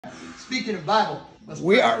Speaking of Bible,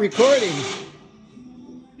 we are recording.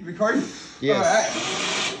 You recording?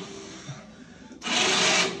 Yes.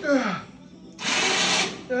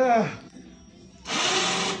 All right.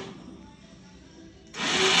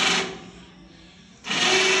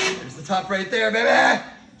 There's the top right there, baby.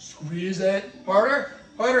 Squeeze it. Harder,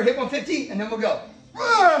 harder. Hit 150, and then we'll go.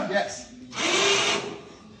 Yes.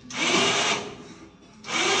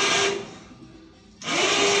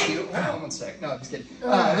 Hold on 1 sec. No, just kidding.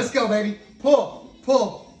 Let's go, baby. Pull,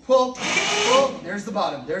 pull, pull, pull. There's the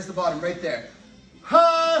bottom. There's the bottom right there.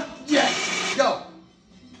 Yes. Go.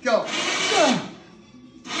 Go.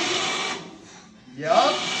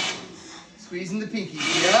 Yup. Squeezing the pinky.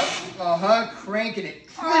 Yup. Cranking it.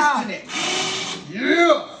 Twisting it.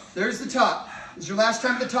 Yeah. There's the top. This is your last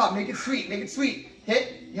time at the top. Make it sweet. Make it sweet.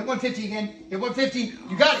 Hit 150 again. Hit 150.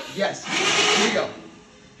 You got it. Yes. Here we go.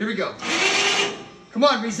 Here we go. Come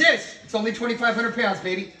on, resist. It's only 2,500 pounds,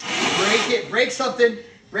 baby. Break it. Break something.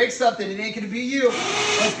 Break something. It ain't gonna be you.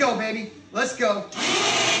 Let's go, baby. Let's go.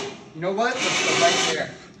 You know what? Let's go right there.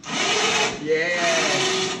 Yeah.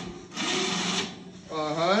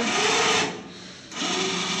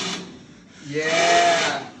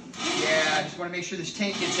 Yeah. Yeah. I just want to make sure this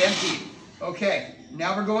tank gets empty. Okay.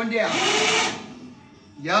 Now we're going down.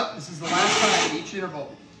 Yup. This is the last time each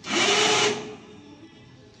interval.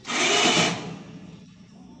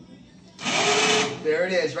 There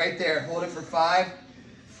it is, right there. Hold it for 5,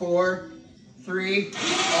 4, 3, all the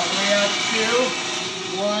way up, 2,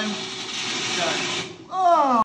 1, done. Oh!